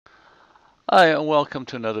Hi and welcome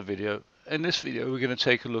to another video. In this video we're going to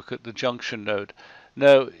take a look at the Junction node.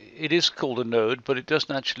 Now it is called a node, but it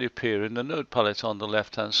doesn't actually appear in the node palette on the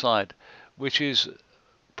left hand side, which is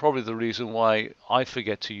probably the reason why I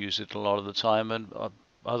forget to use it a lot of the time, and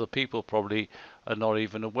other people probably are not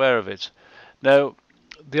even aware of it. Now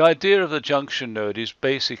the idea of the Junction node is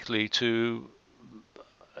basically to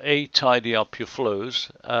tidy up your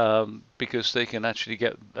flows, because they can actually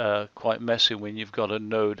get quite messy when you've got a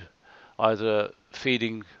node either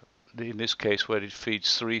feeding, in this case where it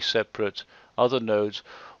feeds three separate other nodes,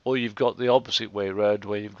 or you've got the opposite way around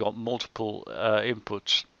where you've got multiple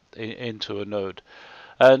inputs into a node.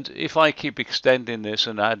 And if I keep extending this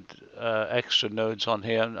and add extra nodes on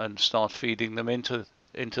here and start feeding them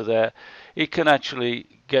into there, it can actually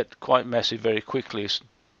get quite messy very quickly.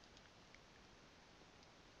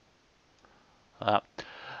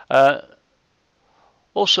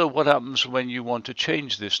 Also, what happens when you want to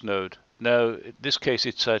change this node? Now, in this case,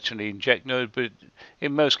 it's actually inject node, but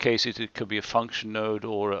in most cases, it could be a function node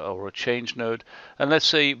or a change node. And let's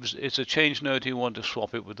say it's a change node, you want to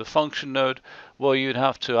swap it with the function node. Well, you'd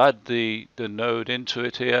have to add the node into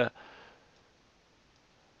it here,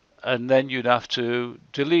 and then you'd have to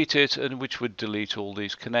delete it, and which would delete all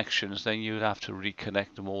these connections. Then you'd have to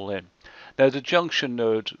reconnect them all in. Now the Junction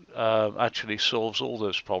node actually solves all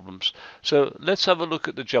those problems. So let's have a look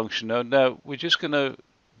at the Junction node. Now we're just going to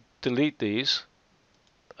delete these,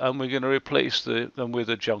 and we're going to replace them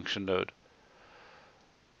with a Junction node.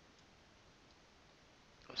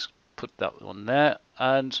 Let's put that one there.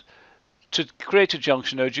 And to create a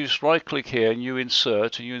Junction node, you just right click here and you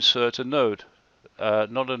insert a node.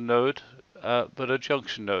 Not a node, but a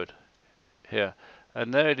Junction node here,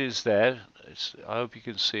 and there it is there. I hope you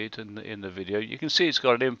can see it in the video. You can see it's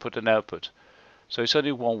got an input and output, so it's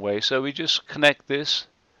only one way. So we just connect this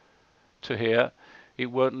to here. It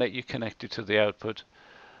won't let you connect it to the output,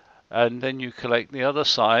 and then you connect the other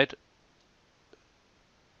side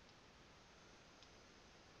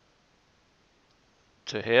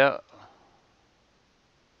to here.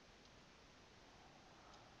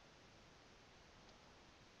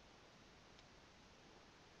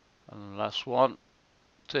 And the last one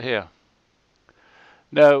to here.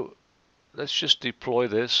 Now let's just deploy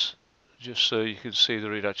this just so you can see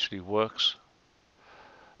that it actually works.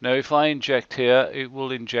 Now if I inject here, it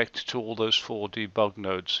will inject to all those 4 debug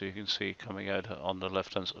nodes, so you can see coming out on the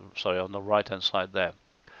on the right hand side there.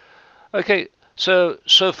 Okay, so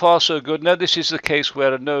far so good. Now this is the case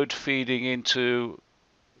where a node feeding into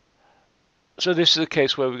this is the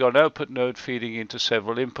case where we've got an output node feeding into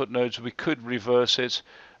several input nodes. We could reverse it,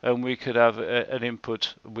 and we could have an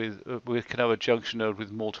input with, we can have a junction node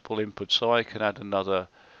with multiple inputs. So I can add another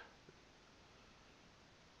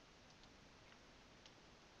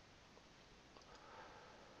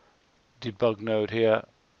debug node here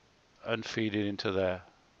and feed it into there.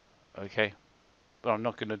 Okay, but I'm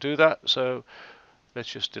not going to do that, so let's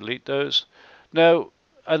just delete those. Now,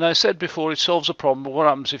 and I said before, it solves a problem, but what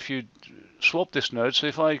happens if you swap this node? So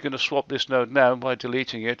if I'm going to swap this node now by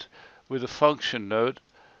deleting it with a function node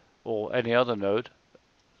or any other node,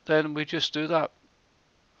 then we just do that.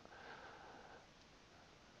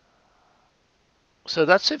 So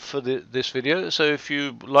that's it for this video. So if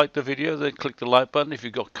you like the video, then click the like button. If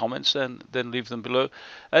you've got comments, then leave them below.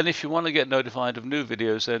 And if you want to get notified of new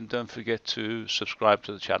videos, then don't forget to subscribe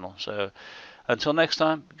to the channel. So until next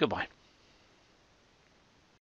time, goodbye.